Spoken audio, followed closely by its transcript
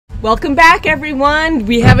Welcome back, everyone.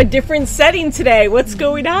 We have a different setting today. What's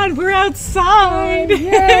going on? We're outside.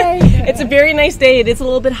 Yay. It's a very nice day. It is a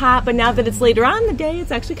little bit hot, but now that it's later on in the day,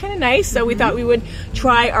 it's actually kind of nice. So we thought we would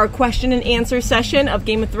try our question and answer session of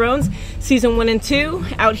Game of Thrones Season 1 and 2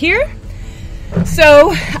 out here.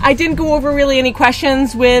 So I didn't go over really any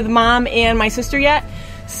questions with Mom and my sister yet.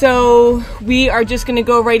 So we are just going to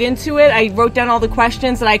go right into it. I wrote down all the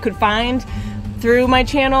questions that I could find through my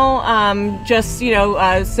channel, just,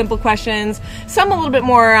 simple questions, some a little bit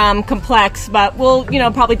more complex, but we'll,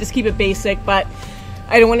 probably just keep it basic, but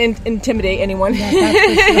I don't want to intimidate anyone. Yeah,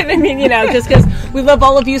 sure. I mean, just because we love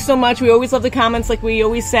all of you so much. We always love the comments, like we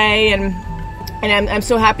always say, and I'm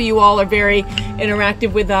so happy you all are very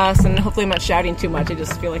interactive with us, and hopefully I'm not shouting too much. I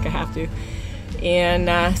just feel like I have to.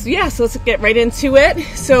 And so let's get right into it.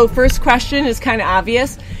 So first question is kind of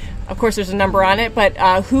obvious. Of course, there's a number on it, but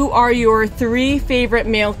who are your 3 favorite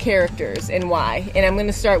male characters and why? And I'm going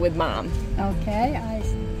to start with Mom. Okay,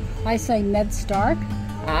 I say Ned Stark.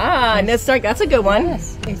 Ned Stark, that's a good one.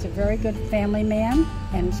 Yes, he's a very good family man,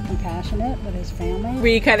 and he's compassionate with his family.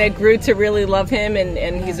 We kind of grew to really love him, and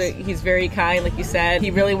Yes. he's very kind, like you said. He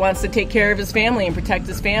really wants to take care of his family and protect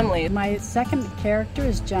his family. My second character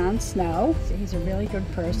is Jon Snow. He's a really good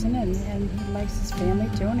person, and he likes his family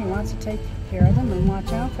too, and he wants to take care of them and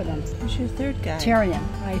watch out for them. Who's your third guy? Tyrion.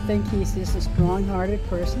 I think he's just a strong-hearted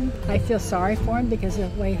person. I feel sorry for him because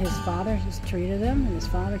of the way his father has treated him, and his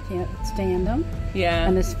father can't stand him. Yeah.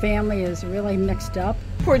 And his family is really mixed up.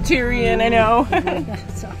 Poor Tyrion, I know.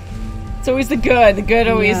 So, It's always the good. The good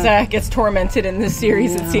always gets tormented in this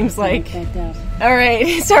series, it seems like. It does. All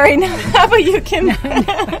right. Sorry. Now, how about you, Kim?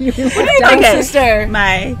 What do you think, Okay. sister?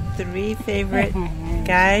 My 3 favorite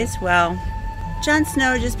guys. Well, Jon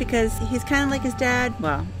Snow, just because he's kind of like his dad.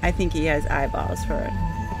 Well, I think he has eyeballs for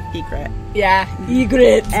Egret. Yeah,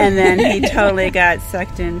 Egret. And then he totally got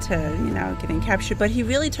sucked into, getting captured. But he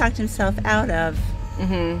really talked himself out of,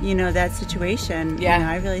 that situation. Yeah.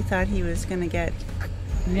 I really thought he was going to get...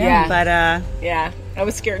 Yeah. But, Yeah, I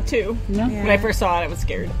was scared too. No? When I first saw it, I was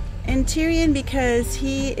scared. And Tyrion, because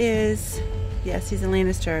he is, yes, he's a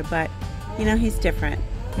Lannister, but, he's different.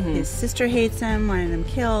 His sister hates him, wanted him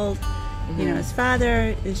killed. His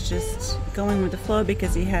father is just going with the flow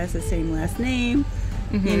because he has the same last name.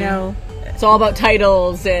 It's all about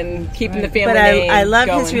titles and keeping the family But name I love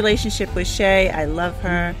going. his relationship with Shay. I love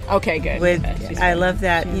her. Okay, good. I love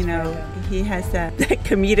that, he has that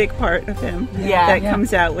comedic part of him that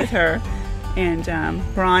comes out with her. And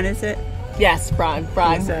Bronn, is it? Yes, Bronn.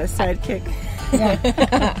 He's a sidekick.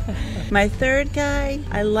 My third guy,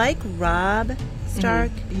 I like Robb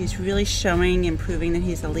Stark. He's really showing and proving that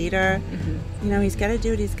he's a leader. He's got to do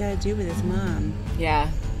what he's got to do with his mom. Yeah.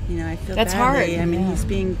 I feel That's badly. hard. I mean, he's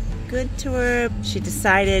being good to her. She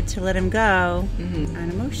decided to let him go on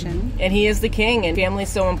emotion. And he is the king, and family's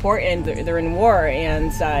so important. They're in war,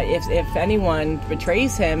 and if anyone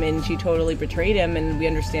betrays him, and she totally betrayed him, and we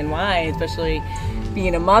understand why, especially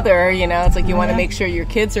being a mother, it's like you want to make sure your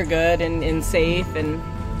kids are good and safe, and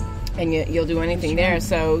you'll do anything there.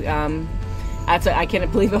 So I can't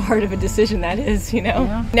believe how hard of a decision that is,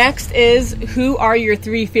 Yeah. Next is, who are your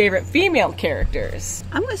 3 favorite female characters?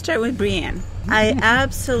 I'm going to start with Brienne. I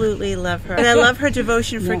absolutely love her. And I love her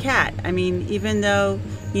devotion for Kat. I mean, even though,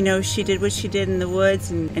 she did what she did in the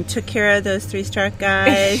woods and took care of those 3 Stark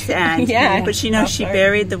guys. And But she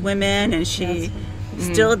buried the women, and she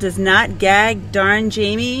still does not gag darn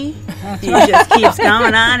Jamie. He just keeps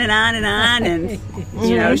going on and on and on. And,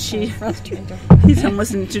 he's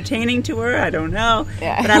almost entertaining to her. I don't know.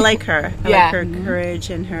 Yeah. But I like her. I like her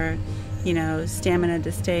courage and her, stamina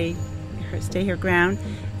to stay her ground.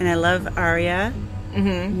 And I love Arya.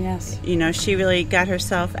 Yes. She really got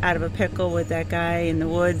herself out of a pickle with that guy in the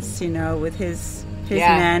woods, with his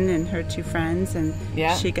men and her 2 friends. And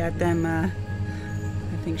she got them, I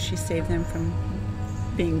think she saved them from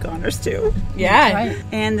being goners too. Yeah. Right.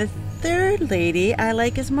 And the third lady I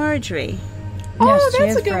like is Marjorie. Oh, Yes, she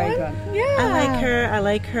that's is a good very one. good. Yeah. I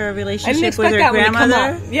like her I didn't relationship expect with her that one to come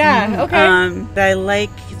grandmother. up. Yeah, okay. But I like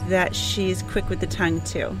that she's quick with the tongue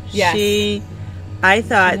too. Yes. I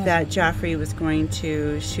thought that Joffrey was going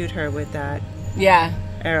to shoot her with that Yeah.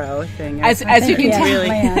 arrow thing. As you can tell,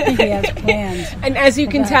 I think he has plans. and as you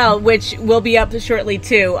can tell, which will be up shortly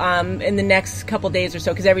too, in the next couple days or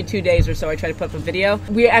so, because every 2 days or so I try to put up a video.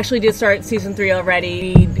 We actually did start season 3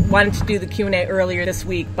 already. We wanted to do the Q&A earlier this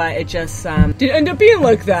week, but it just didn't end up being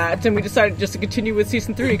like that, and we decided just to continue with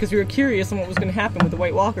season 3 because we were curious on what was going to happen with the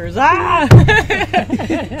White Walkers.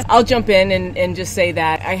 I'll jump in and just say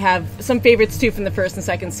that I have some favorites too from the first and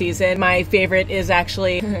second season. My favorite is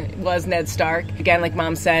actually was Ned Stark. Again, like Mom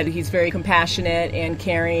Mom said, he's very compassionate and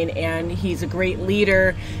caring, and he's a great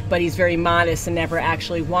leader, but he's very modest and never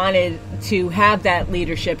actually wanted to have that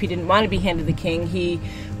leadership. He didn't want to be handed the king. He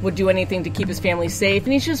would do anything to keep his family safe,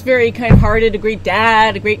 and he's just very kind-hearted, a great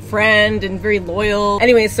dad, a great friend, and very loyal.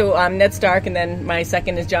 Anyway, so Ned Stark, and then my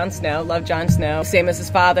second is Jon Snow. Love Jon Snow. Same as his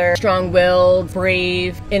father, strong-willed,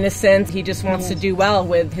 brave, innocent. He just wants to do well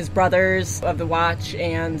with his brothers of the Watch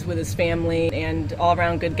and with his family, and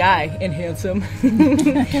all-around good guy and handsome.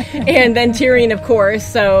 And then Tyrion, of course.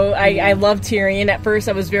 So I love Tyrion. At first,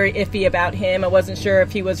 I was very iffy about him. I wasn't sure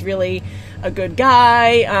if he was really a good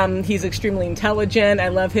guy. He's extremely intelligent. I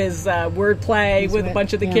love his wordplay with a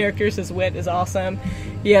bunch of the characters. His wit is awesome.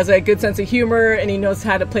 He has a good sense of humor, and he knows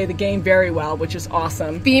how to play the game very well, which is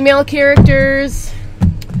awesome. Female characters,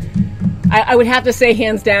 I would have to say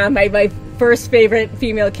hands down, my first favorite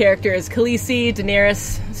female character is Khaleesi,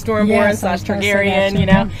 Daenerys Stormborn / Targaryen, you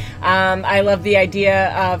know. I love the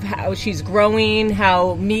idea of how she's growing,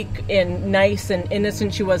 how meek and nice and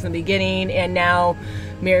innocent she was in the beginning, and now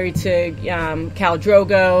married to Khal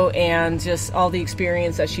Drogo, and just all the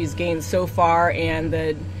experience that she's gained so far and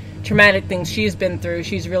the traumatic things she's been through.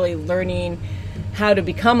 She's really learning how to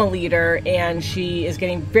become a leader, and she is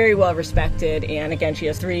getting very well respected. And again, she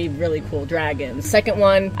has 3 really cool dragons. Second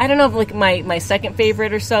one, I don't know if like my second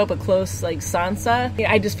favorite or so, but close, like Sansa.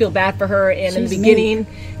 I just feel bad for her. And in the beginning,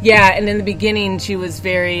 and in the beginning she was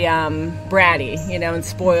very bratty, you know, and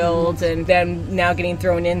spoiled, and then now getting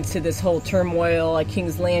thrown into this whole turmoil at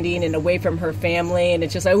King's Landing and away from her family. And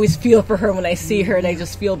it's just, I always feel for her when I see her, and I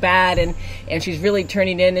just feel bad. And she's really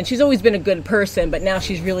turning in, and she's always been a good person, but now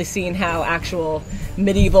she's really seeing how actual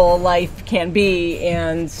medieval life can be,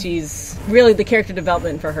 and she's really, the character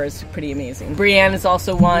development for her is pretty amazing. Brienne is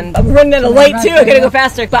also one. I'm running out of light too, I gotta go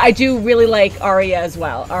faster. But I do really like Arya as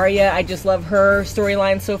well. Arya, I just love her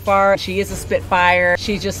storyline so far. She is a Spitfire.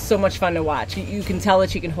 She's just so much fun to watch. You can tell that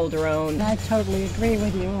she can hold her own. I totally agree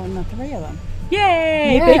with you on the 3 of them.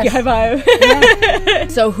 Yay! Yes. Thank you, high five. Yeah.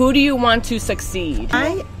 So who do you want to succeed?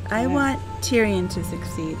 I want Tyrion to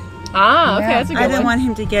succeed. Ah, okay, that's a good one. I don't want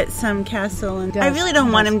him to get some castle, and I really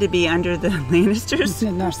don't want him to be under the Lannisters,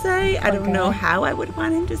 per se. I don't know how I would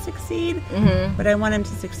want him to succeed, but I want him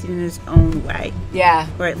to succeed in his own way. Yeah.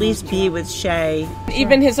 Or at least be with Shae.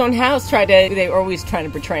 Even his own house they're always trying to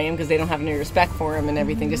betray him because they don't have any respect for him and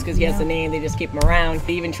everything. Just because he has the name, they just keep him around.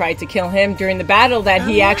 They even tried to kill him during the battle that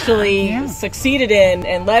he actually succeeded in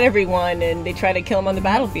and led everyone, and they tried to kill him on the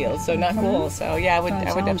battlefield. So not cool. So yeah, I would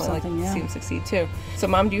definitely like to see him succeed too. So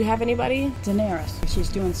Mom, do you have anybody? Daenerys. She's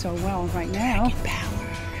doing so well right now. Dragon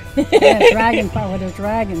power. Dragon power. The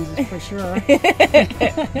dragons, for sure.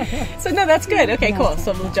 So no, that's good. Okay, cool.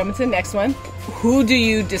 So we'll jump into the next one. Who do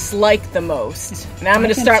you dislike the most? Now I'm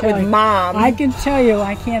going to start with Mom. I can tell you,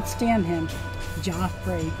 I can't stand him.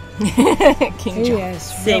 Joffrey. King Joffrey.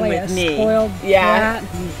 Same really with me. Spoiled brat.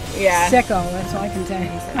 Sicko. That's all I can tell you.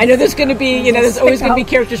 I know there's going to be, there's always going to be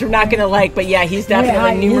characters we're not going to like, but yeah, he's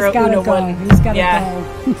definitely numero uno one. He's got to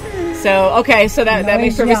go. So, okay, so that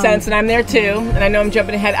makes perfect sense, and I'm there too, and I know I'm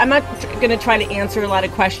jumping ahead. I'm not going to try to answer a lot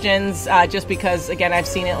of questions, just because, again, I've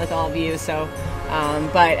seen it with all of you, so,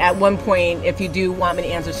 but at one point, if you do want me to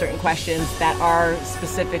answer certain questions that are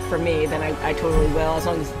specific for me, then I totally will, as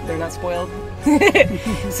long as they're not spoiled.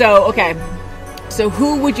 So, okay, so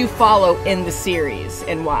who would you follow in the series,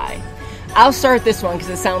 and why? I'll start this one, because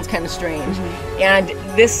it sounds kind of strange, and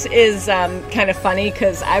this is kind of funny,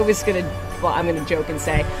 because I was going to, I'm going to joke and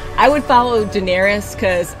say I would follow Daenerys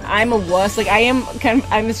because I'm a wuss. Like I'm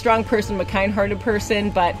a strong person, I'm a kind-hearted person,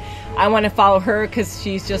 but I want to follow her because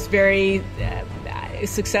she's just very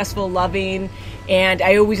successful, loving, and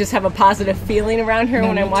I always just have a positive feeling around her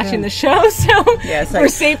when I'm watching the show. So for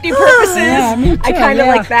safety purposes, I kind of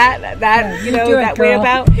like that that way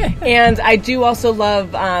about. And I do also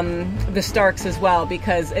love the Starks as well,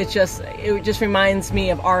 because it just reminds me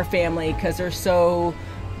of our family, because they're so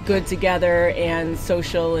good together and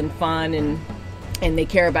social and fun, and they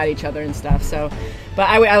care about each other and stuff. So, but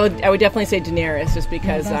I would definitely say Daenerys, just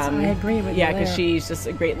because I agree with you. Yeah, because she's just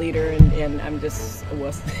a great leader, and I'm just a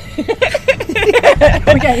wuss.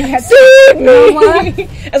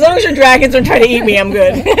 As long as your dragons don't try to eat me, I'm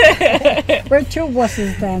good. We're 2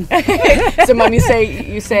 wusses then. So, Mom, you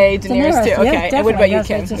say Daenerys too. Okay, and what about you,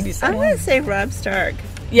 Kim? I'm going to say Robb Stark.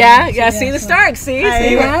 Yeah. See the Starks. See,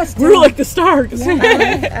 we're like the Starks.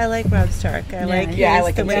 Yeah. I like Robb Stark. I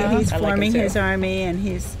like the way he's forming his army, and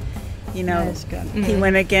he's, he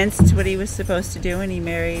went against what he was supposed to do, and he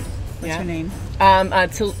married. What's her name?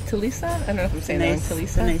 Talisa. I don't know if I'm saying that.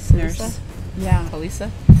 Talisa. The nice nurse. Yeah, Talisa.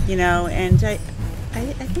 And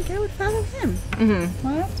I think I would follow him. Mm-hmm.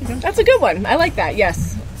 Well, That's a good one. I like that.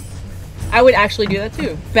 Yes, I would actually do that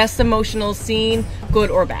too. Best emotional scene, good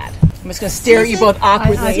or bad? I'm just gonna stare at you both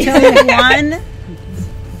awkwardly. I tell you One,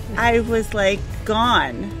 I was like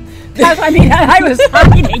gone. I mean, I was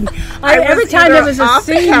hiding. Every time there was a off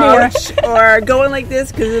scene the there, couch or going like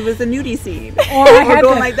this because it was a nudie scene, or I had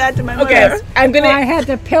going to, like that to my mother. Okay, I'm gonna. I had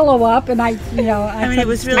the pillow up, and I mean, it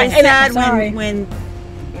was really sad when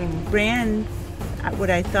Bran, what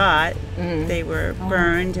I thought they were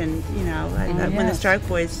burned, and when the Stark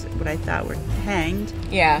boys, what I thought were hanged,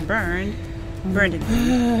 burned.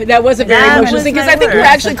 That was a very emotional thing because I think we were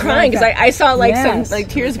actually crying because I saw some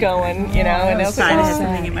tears going, and I was fine. I had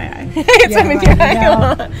something in my eye. It's something in your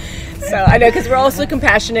eye. So I know because we're all so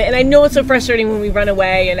compassionate, and I know it's so frustrating when we run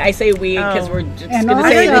away, and I say we because we're just going to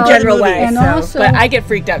say it in a general way. But I get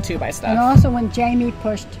freaked out too by stuff. And also when Jaime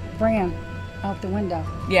pushed Bran out the window.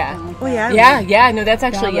 Yeah. No, that's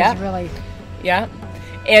actually that was really. Yeah.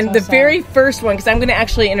 And so the very first one, because I'm going to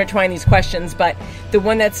actually intertwine these questions, but the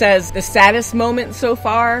one that says the saddest moment so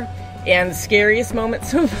far and the scariest moment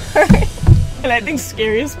so far, and I think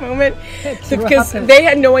scariest moment, because they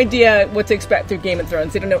had no idea what to expect through Game of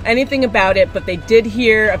Thrones. They don't know anything about it, but they did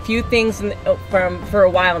hear a few things for a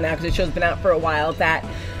while now, because the show's been out for a while, that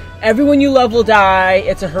everyone you love will die.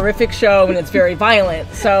 It's a horrific show and it's very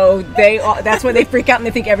violent. So that's why they freak out and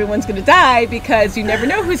they think everyone's going to die, because you never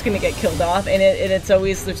know who's going to get killed off. And there's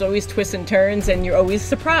always twists and turns, and you're always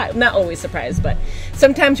surprised. Not always surprised, but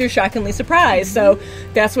sometimes you're shockingly surprised. So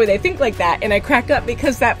that's why they think like that. And I crack up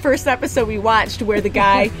because that first episode we watched where the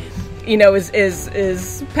guy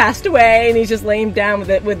is passed away and he's just laying down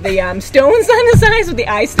with the stones on his eyes, with the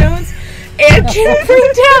eye stones. And Kim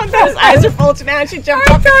freaked out. Those eyes are bulging out. She jumped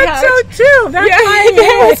off the couch. I thought so too.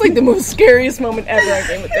 That was like the most scariest moment ever on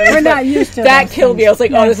Game of Thrones. We're not used to that. Killed me. I was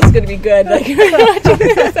like, oh, this is going to be good. Like,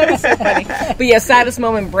 that was so funny. But yeah, saddest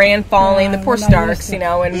moment: Bran falling, the poor Starks, and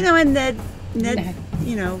Ned, his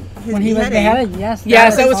when he was beheaded. Yes,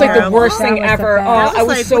 that was like the worst thing ever. I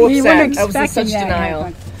was so upset. I was in such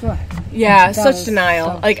denial. Yeah, such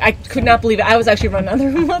denial. I could not believe it. I was actually running out of the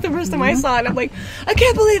room the first time I saw it. I'm like, I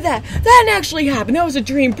can't believe that. That actually happened. That was a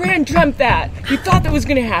dream. Bran dreamt that. He thought that was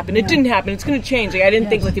going to happen. It didn't happen. It's going to change. I didn't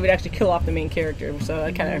think he would actually kill off the main character. So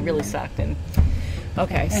it kind of really sucked. And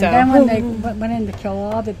then when they went in to kill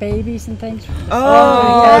all the babies and things.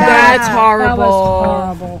 That's horrible. That was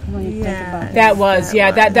horrible when you think about it.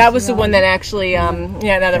 That was the one that actually, now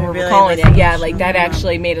that we're recalling it, that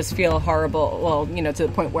actually made us feel horrible. Well, to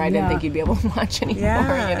the point where I didn't think you'd be able to watch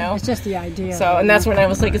anymore, It's just the idea. So, and that's when I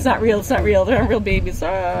was like, it's not real, there aren't real babies.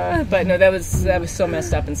 But no, that was so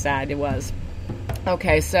messed up and sad, it was.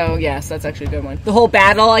 Okay, so yes, that's actually a good one. The whole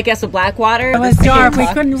battle, I guess, of Blackwater. It was dark. We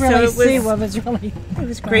couldn't really see what was really. It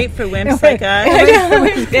was great for wimps like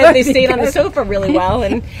us. They stayed on the sofa really well,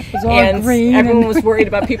 and everyone was worried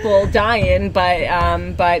about people dying.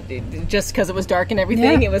 But just because it was dark and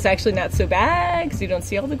everything, it was actually not so bad because you don't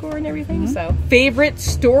see all the gore and everything. So, favorite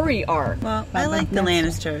story arc. Well, I like the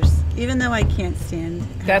Lannisters, even though I can't stand.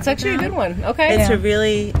 That's actually a good one. Okay,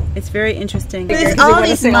 it's very interesting. There's all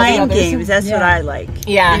these mind games. That's what I like.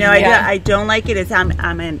 Yeah, I don't like it. I'm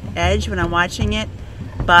on edge when I'm watching it,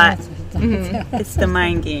 but it's the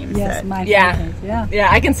mind games. Yes, mind games. Yeah,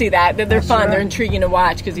 I can see that. They're fun. They're intriguing to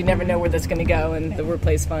watch because you never know where that's going to go, and the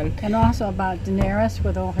wordplay's fun. And also about Daenerys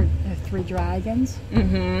with all her 3 dragons,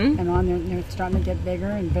 and they're starting to get bigger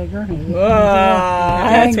and bigger. Whoa,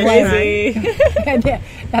 that's crazy. And they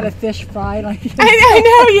had a fish fry. Like I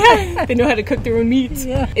know. Yeah, they know how to cook their own meats.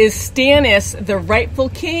 Yeah. Is Stannis the rightful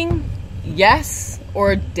king? Yes,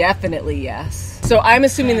 or definitely yes. So I'm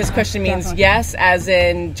assuming this question means yes, as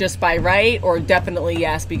in just by right, or definitely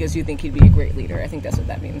yes because you think he'd be a great leader. I think that's what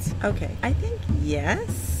that means. Okay, I think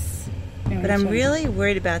yes, but I'm really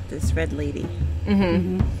worried about this red lady.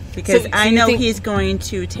 Because I know he's going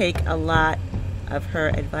to take a lot of her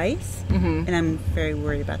advice, and I'm very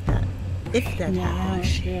worried about that. If that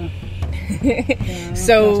happens.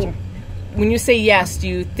 So when you say yes, do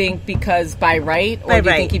you think because by right, or do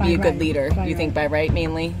you think he'd be a good leader? Do you think by right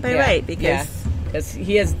mainly? By right, because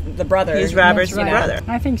he is the brother. He's Robert's brother.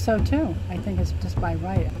 I think so too. I think it's just by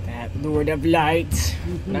right. That Lord of Light.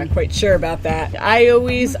 Not quite sure about that. I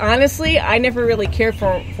always, honestly, I never really cared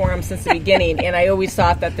for him since the beginning, and I always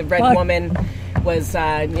thought that the red woman was,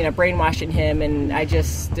 brainwashing him, and I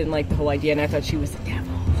just didn't like the whole idea, and I thought she was the devil.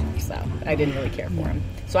 So I didn't really care for him.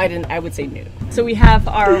 So I would say new. So we have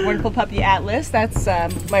our wonderful puppy Atlas. That's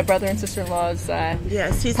my brother and sister-in-law's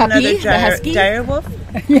yes, he's puppy, another the husky. dire wolf.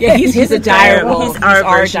 Yeah, he's a dire wolf. He's our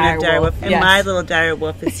version of dire wolf. And yes. my little dire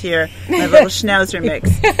wolf is here, my little schnauzer mix.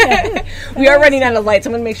 We are running out of lights.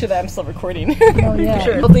 I'm going to make sure that I'm still recording. Oh, yeah. For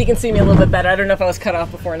sure. Hopefully you can see me a little bit better. I don't know if I was cut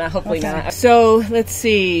off before or not. Hopefully not. So let's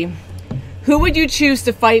see. Who would you choose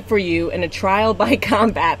to fight for you in a trial by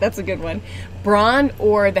combat? That's a good one. Braun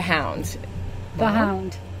or the Hound? The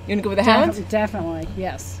Hound. You want to go with the Hound? Definitely,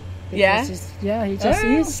 yes. Yeah?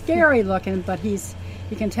 He's scary looking, but you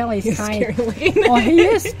can tell he's kind scary looking. Well, he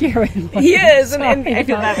is scary looking. He is, and I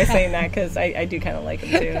feel bad by saying that because I do kind of like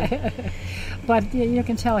him too. But you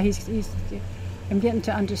can tell I'm getting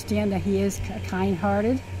to understand that he is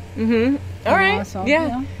kind-hearted. Mm-hmm. All right. So,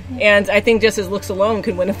 yeah. And I think just his looks alone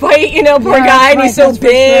could win a fight. Poor Yeah, guy, and right, he's so that's for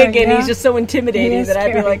big, sure, and yeah. he's just so intimidating that I'd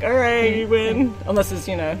be scary. like, all right, you win. Unless it's,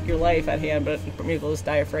 your life at hand, but maybe they'll just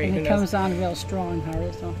die afraid. And Who he knows? comes on real strong,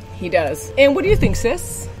 Harry. So. He does. And what do you think,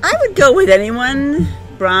 sis? I would go with anyone,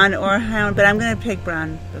 Braun or Hound, but I'm going to pick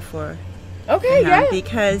Braun before Okay, the Hound yeah.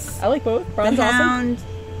 because I like both. Braun's the awesome.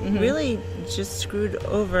 Hound really just screwed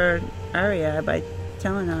over Arya by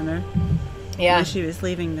telling on her Yeah. when she was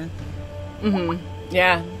leaving the...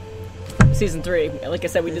 Yeah. Season 3. Like I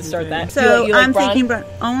said, we did start that. So you like I'm Braun? thinking Braun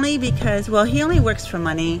only because, well, he only works for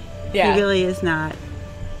money. Yeah. He really is not.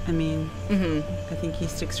 I mean, I think he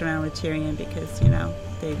sticks around with Tyrion because,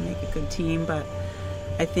 they make a good team, but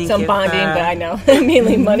I think Some if, bonding, but I know.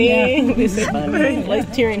 Mainly money. Yeah. We say bonding. Like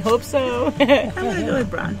Tyrion hopes so. I'm going to go with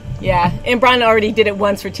Braun. Yeah. And Braun already did it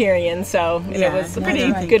once for Tyrion, so and Yeah, it was a I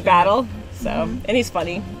pretty think good so. battle. So, and he's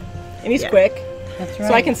funny. And he's Yeah. quick. That's right.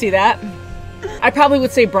 So I can see that. I probably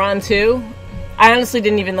would say Braun too. I honestly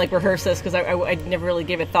didn't even rehearse this because I never really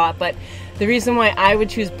gave it thought, but the reason why I would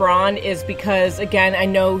choose Braun is because, again, I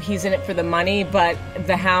know he's in it for the money, but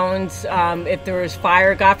the Hound, if there was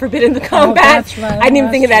fire, God forbid, in the combat, that's right. I didn't even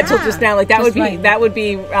think of that till Yeah. just now. That Just would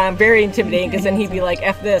be very intimidating because then he'd be like,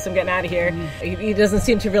 "F this, I'm getting out of here." He doesn't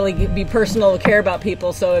seem to really be personal or care about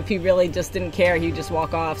people, so if he really just didn't care, he'd just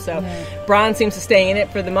walk off. So Braun seems to stay in it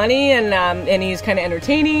for the money, and he's kind of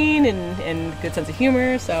entertaining and good sense of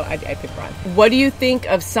humor. So I pick Braun. What do you think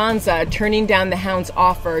of Sansa turning down the Hound's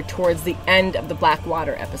offer towards the end of the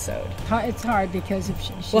Blackwater episode? It's hard because if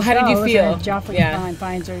she Well, how did you goes feel? and Joffrey Yeah.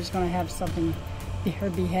 finds her, he's going to have something, her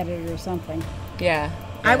beheaded or something. Yeah.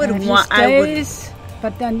 I would And if want... she stays,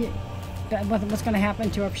 but then what's going to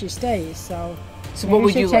happen to her if she stays? So maybe what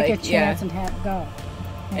would she you take like? a chance and go.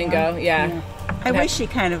 And go, yeah. I wish she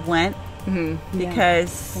kind of went I because...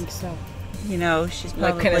 think so. She's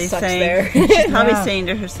Like, probably kinda sucks saying there. she's probably Yeah. saying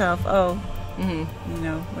to herself,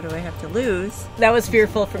 what do I have to lose? That was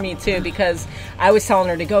fearful for me too because I was telling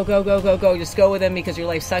her to go, just go with him because your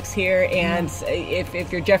life sucks here, and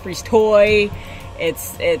if you're Jeffrey's toy,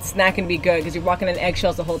 it's not going to be good because you're walking on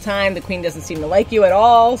eggshells the whole time. The queen doesn't seem to like you at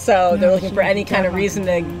all, so they're looking for any kind of reason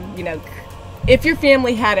to, if your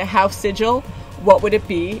family had a house sigil, what would it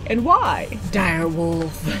be and why? Dire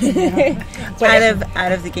wolf.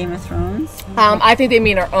 Out of the Game of Thrones? I think they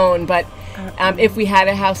mean our own, but if we had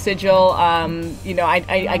a house sigil, I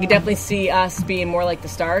could definitely see us being more like the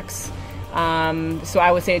Starks. So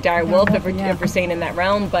I would say a dire wolf if we're staying in that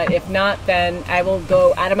realm, but if not, then I will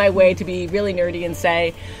go out of my way to be really nerdy and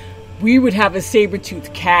say we would have a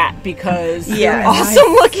saber-toothed cat because they're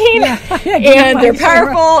awesome looking and they're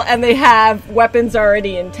powerful and they have weapons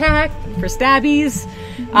already intact for stabbies.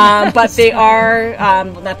 But they are,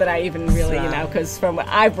 not that I even really, because from what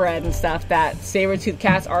I've read and stuff, that saber-toothed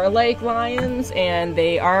cats are like lions, and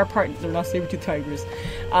they are they're not saber-toothed tigers,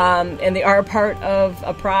 and they are a part of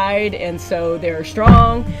a pride, and so they're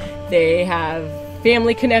strong, they have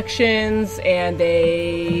family connections, and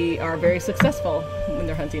they are very successful when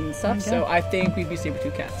they're hunting and stuff, so I think we'd be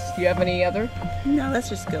saber-toothed cats. Do you have any other? No, let's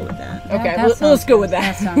just go with that. Okay, let's go with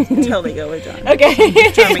that. Totally go with John. Okay.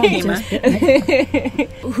 John McKema.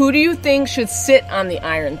 Who do you think should sit on the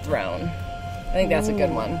Iron Throne? I think that's a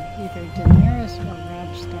good one. Either Daenerys or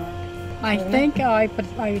Robb Stark. I think I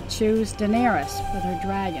choose Daenerys with her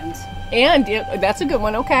dragons. And that's a good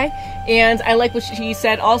one. Okay. And I like what she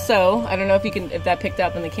said. Also, I don't know if that picked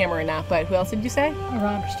up in the camera or not. But who else did you say?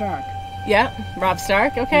 Robb Stark. Yeah, Robb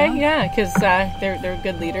Stark. Okay, yeah, because they're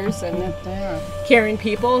good leaders and They are. caring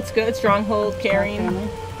people. It's good. Stronghold, caring.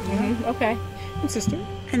 Family. Okay. And sister.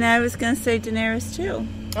 And I was going to say Daenerys too.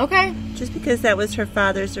 Okay. Just because that was her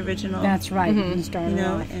father's original. That's right. Started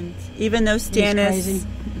off. And even though crazy. Stannis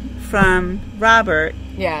from Robert,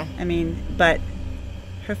 Yeah. but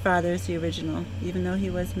her father's the original, even though he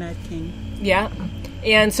was Mad King. Yeah.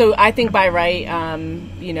 And so I think by right,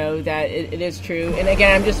 you know, that it is true. And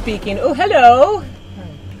again, I'm just speaking, oh, hello.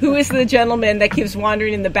 Who is the gentleman that keeps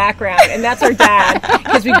wandering in the background? And that's our dad.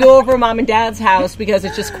 Because we go over Mom and Dad's house because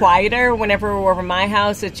it's just quieter. Whenever we're over my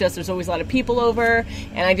house, it's just, there's always a lot of people over.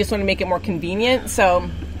 And I just want to make it more convenient. So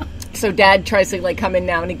Dad tries to like come in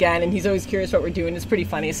now and again, and he's always curious what we're doing. It's pretty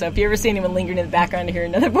funny. So if you ever see anyone lingering in the background to hear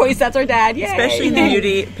another voice, that's our dad. Yay! Especially in the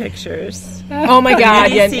nudie pictures. Oh my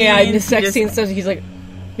God! Yeah, in the scenes, sex scene stuff, he's like,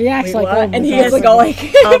 He acts like what? And he is like all like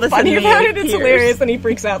all of a funny sudden about he it. It's appears. hilarious, and he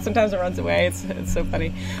freaks out. Sometimes it runs away. It's so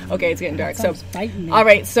funny. Okay, it's getting dark. So, biting me. all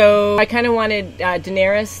right. So I kind of wanted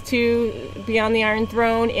Daenerys to be on the Iron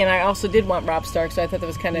Throne, and I also did want Robb Stark. So I thought that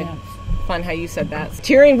was kind of fun how you said that.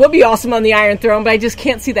 Tyrion would be awesome on the Iron Throne, but I just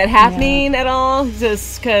can't see that happening at all,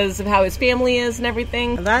 just because of how his family is and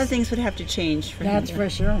everything. A lot of things would have to change for him. That's for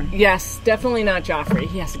sure. Yes, definitely not Joffrey.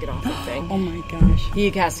 He has to get off that thing. Oh my gosh.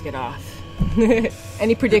 He has to get off.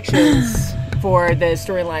 Any predictions for the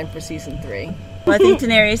storyline for season 3? Well, I think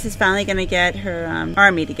Daenerys is finally going to get her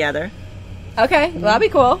army together. Okay, well, that'll be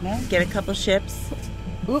cool. Yeah. Get a couple ships.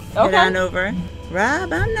 Oop, Head okay. on over.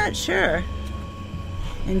 Rob, I'm not sure.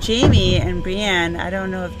 And Jamie and Brienne, I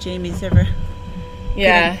don't know if Jamie's ever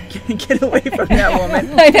Yeah. gonna get away from that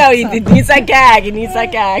woman. I know, he needs that gag. He needs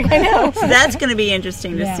that gag. I know. So that's going to be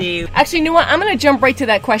interesting to Yeah. see. Actually, you know what? I'm going to jump right to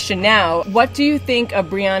that question now. What do you think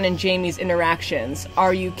of Brienne and Jamie's interactions?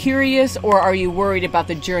 Are you curious or are you worried about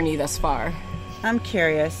the journey thus far? I'm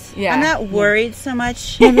curious. Yeah. I'm not worried so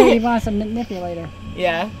much. Maybe he wants to manipulate her.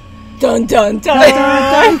 Yeah. Dun dun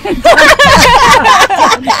dun.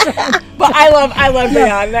 But I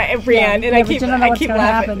love Brienne, and I but keep you don't know what's laughing. gonna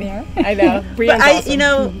happen there. I know. Brienne's But awesome. you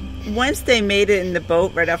know, once they made it in the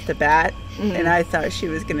boat right off the bat, and I thought she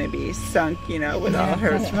was going to be sunk, with all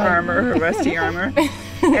her that's right. armor, her rusty armor.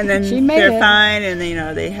 And then She made they're it. fine, and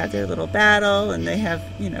they had their little battle, and they have,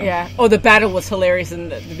 Yeah. Oh, the battle was hilarious in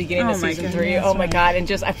the beginning Oh of my season God, 3. that's Oh my right. God!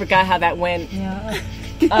 And I forgot how that went. Yeah.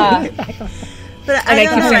 But And I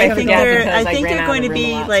don't know. I I forget think because they're ran out going of to the room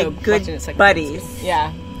be a lot, like so good watching it second buddies. time.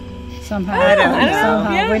 Yeah. Somehow. I don't know.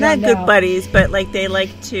 Somehow. Yeah. We Not don't good know. buddies, but like they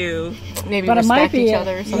like to. Maybe But it might respect be each a-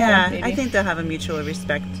 other or something. Yeah, maybe. I think they'll have a mutual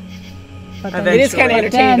respect. But Eventually. It is kind of But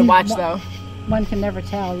entertaining to then watch, one- though. One can never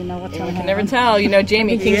tell, what's going You to can happen. never tell.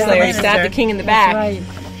 Jamie He is Kingslayer the stabbed the Lannister. king in the That's back. right.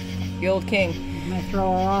 The old king. Might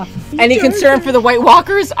throw her off. Any concern for the White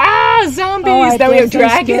Walkers? Zombies! Oh, I now we have guess they're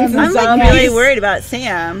dragons scared. and I'm like zombies. really worried about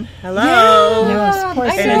Sam. Hello. Yes, poor I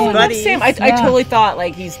Sam. know. And his That's buddies. Sam. I Yeah. totally thought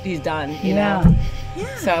like he's done. You Yeah. know.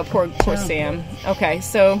 So poor Sam. Okay,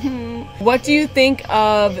 so what do you think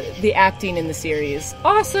of the acting in the series?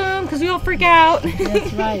 Awesome, because we all freak out.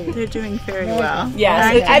 That's right. They're doing very well.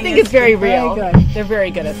 Yes, Very I think it's very real. Very good. They're very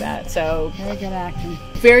good at that. So Very good acting.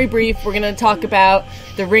 very brief, we're going to talk about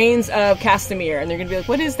the Reigns of Castamere, and they're going to be like,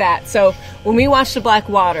 what is that? So when we watched the Black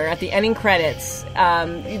Water at the ending credits,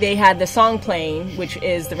 they had the song playing, which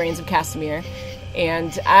is the Reigns of Castamere,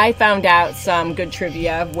 and I found out some good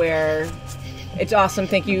trivia where it's awesome.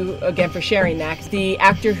 Thank you again for sharing that. The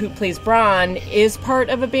actor who plays Bronn is part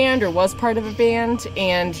of a band, or was part of a band,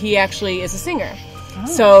 and he actually is a singer.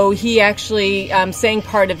 So he actually sang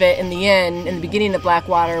part of it in the end, in the beginning of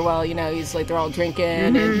Blackwater. Well, he's like, they're all drinking,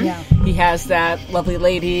 and Yeah. he has that lovely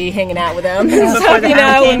lady hanging out with him. And Before so, the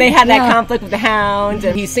hound when they came. had that Yeah. conflict with the hound,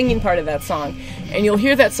 and he's singing part of that song. And you'll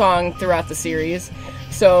hear that song throughout the series.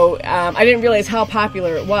 So I didn't realize how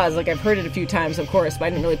popular it was. Like, I've heard it a few times, of course, but I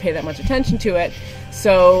didn't really pay that much attention to it.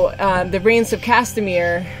 So the Reigns of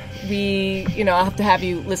Castamere, I'll have to have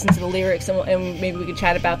you listen to the lyrics, and maybe we could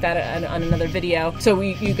chat about that on another video, so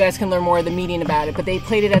you guys can learn more of the meaning about it. But they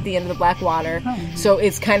played it at the end of the Blackwater, so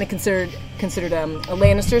it's kind of considered a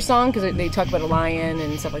Lannister song, because they talk about a lion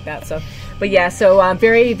and stuff like that. So, but yeah, so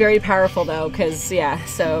very, very powerful though, because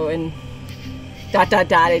and. ...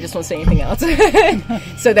 I just won't say anything else.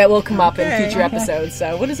 So that will come up in Okay. future episodes.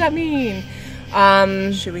 So what does that mean?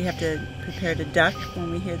 Should we have to prepare to duck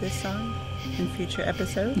when we hear this song in future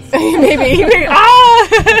episodes? maybe.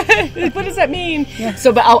 What does that mean? Yeah.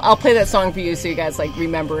 So, but I'll play that song for you, so you guys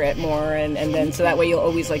remember it more, and then so that way you'll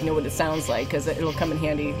always know what it sounds like, because it'll come in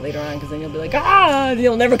handy later on. Because then you'll be like,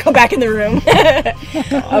 you'll never come back in the room.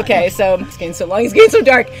 Okay, so it's getting so long, it's getting so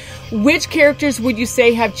dark. Which characters would you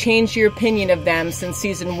say have changed your opinion of them since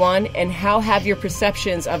season 1, and how have your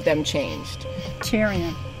perceptions of them changed?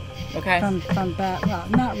 Tyrion. Okay. From bad. Well,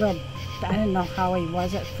 not real. I didn't know how he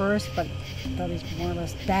was at first, but I thought he's more or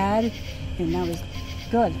less bad, and now he's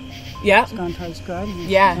good. Yeah. He's going towards good. And,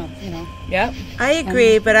 Yeah. Yep. I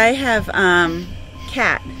agree, but I have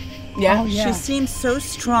Kat. Yeah. Oh, yeah. She seems so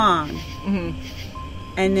strong.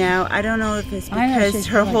 And now I don't know if it's because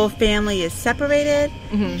her whole family is separated.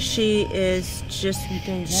 She is just,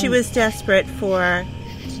 she was desperate to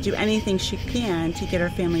do anything she can to get her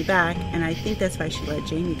family back, and I think that's why she let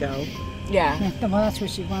Jamie go. Yeah. Well, that's what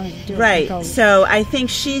she wanted to do. Right. So I think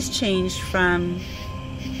she's changed from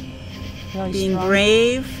really being strong.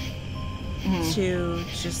 brave to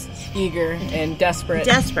just eager and desperate.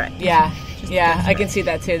 Yeah. Yeah, I can see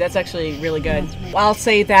that too. That's actually really good. I'll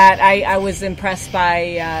say that I was impressed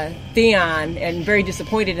by Theon and very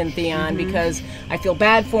disappointed in Theon because I feel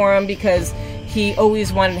bad for him because he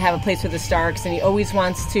always wanted to have a place with the Starks and he always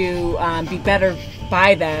wants to be better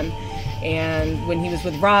by them. And when he was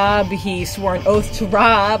with Robb, he swore an oath to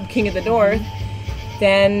Robb, King of the North,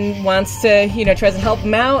 then wants to, tries to help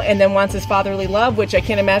him out and then wants his fatherly love, which I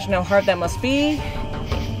can't imagine how hard that must be.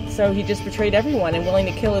 So he just betrayed everyone and willing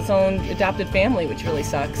to kill his own adopted family, which really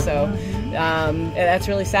sucks. So and that's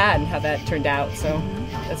really sad how that turned out. So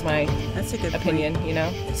that's a good opinion,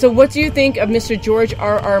 point. So what do you think of Mr. George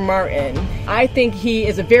R.R. Martin? I think he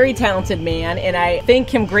is a very talented man, and I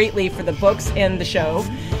thank him greatly for the books and the show.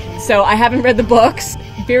 So I haven't read the books.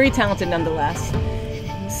 Very talented nonetheless.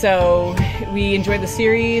 So we enjoyed the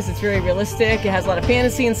series. It's very realistic. It has a lot of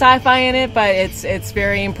fantasy and sci-fi in it, but it's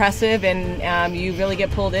very impressive, and you really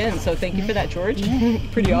get pulled in. So thank you for that, George.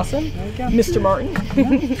 Pretty awesome. Mr. Martin.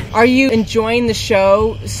 Are you enjoying the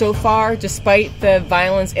show so far, despite the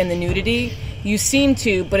violence and the nudity? You seem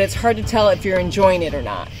to, but it's hard to tell if you're enjoying it or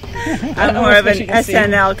not. I'm more of an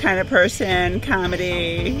SNL kind of person,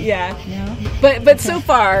 comedy. Yeah. But so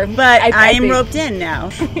far... But I am roped in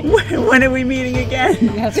now. When are we meeting again?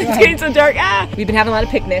 That's right. It's getting so dark. We've been having a lot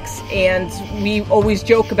of picnics, and we always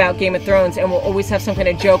joke about Game of Thrones, and we'll always have some kind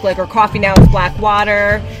of joke, like our coffee now is black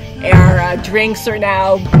water, our drinks are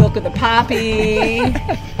now milk of the poppy.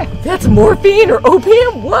 That's morphine or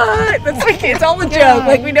opium? What? That's like, it's all a joke.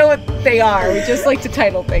 Like, we know what they are. We just like to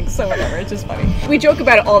title things, so whatever. It's just funny. We joke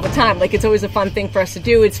about it all the time. Like, it's always a fun thing for us to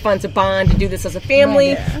do. It's fun to bond, to do this as a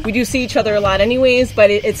family. We do see each other a lot anyways,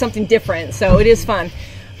 but it's something different, so it is fun.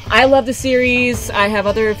 I love the series. I have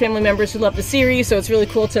other family members who love the series, so it's really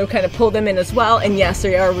cool to kind of pull them in as well. And yes,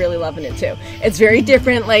 they are really loving it too. It's very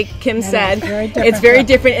different, like Kim said. It's very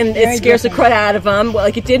different, and it scares the crud out of them. Well,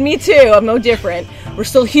 like it did me too. I'm no different. We're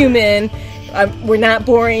still human. We're not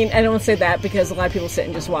boring. I don't say that because a lot of people sit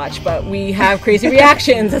and just watch, but we have crazy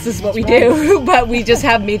reactions. This is what we do. But we just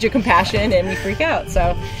have major compassion and we freak out.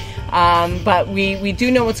 So. But we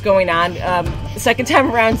do know what's going on. Second time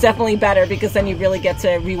around is definitely better because then you really get to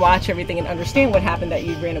rewatch everything and understand what happened that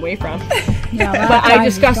you ran away from. But I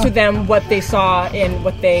discussed with them what they saw and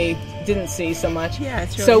what they didn't see so much. Yeah,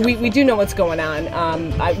 it's really so we do know what's going on.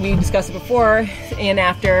 We discussed it before and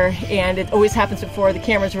after, and it always happens before the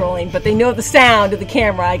camera's rolling, but they know the sound of the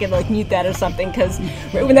camera. I can like mute that or something because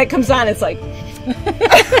when that comes on, it's like...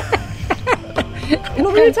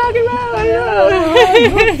 What were you talking about? I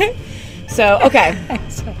know. So, okay.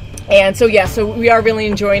 And so, yeah, so we are really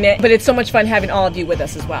enjoying it, but it's so much fun having all of you with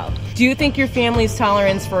us as well. Do you think your family's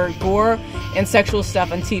tolerance for gore and sexual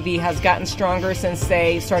stuff on TV has gotten stronger since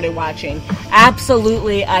they started watching?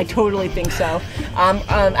 Absolutely, I totally think so.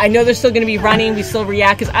 I know they're still going to be running. We still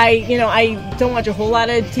react because I don't watch a whole lot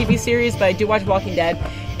of TV series, but I do watch Walking Dead.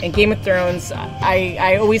 And Game of Thrones,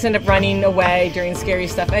 I always end up running away during scary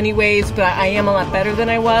stuff anyways, but I am a lot better than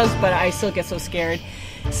I was, but I still get so scared.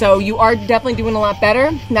 So you are definitely doing a lot better.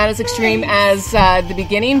 Not as extreme as the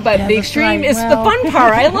beginning, but the extreme is the fun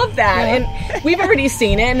part. I love that. And we've already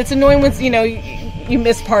seen it, and it's annoying when, you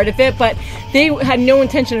miss part of it, but they had no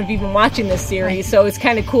intention of even watching this series, so it's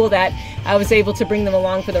kind of cool that I was able to bring them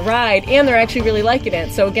along for the ride, and they're actually really liking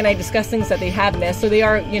it. So again, I discuss things that they have missed, so they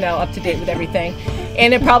are, up to date with everything.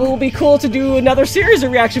 And it probably will be cool to do another series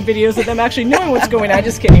of reaction videos of them actually knowing what's going on.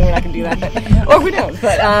 Just kidding, we're not going to do that, but, or who knows.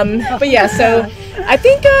 But yeah, so I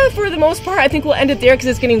think for the most part, I think we'll end it there because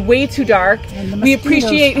it's getting way too dark. We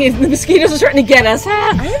appreciate the mosquitoes are starting to get us.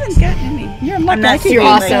 I haven't gotten any. You're lucky. You're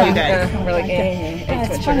awesome. Like you guys. We're like,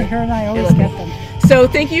 it's funny, her and I always get them. So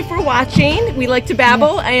thank you for watching. We like to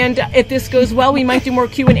babble, and if this goes well, we might do more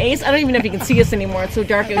Q&As. I don't even know if you can see us anymore. It's so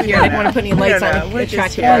dark out here. I didn't want to put any lights on and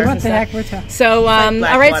attract you. What the heck we're talking. So, all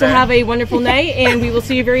right, so have a wonderful night, and we will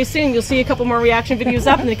see you very soon. You'll see a couple more reaction videos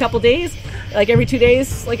up in a couple days. Like every 2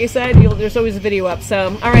 days, like I said, there's always a video up.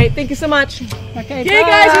 So, all right, thank you so much. Okay, yay,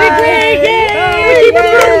 guys, you did great. Yay! Keep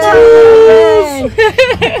it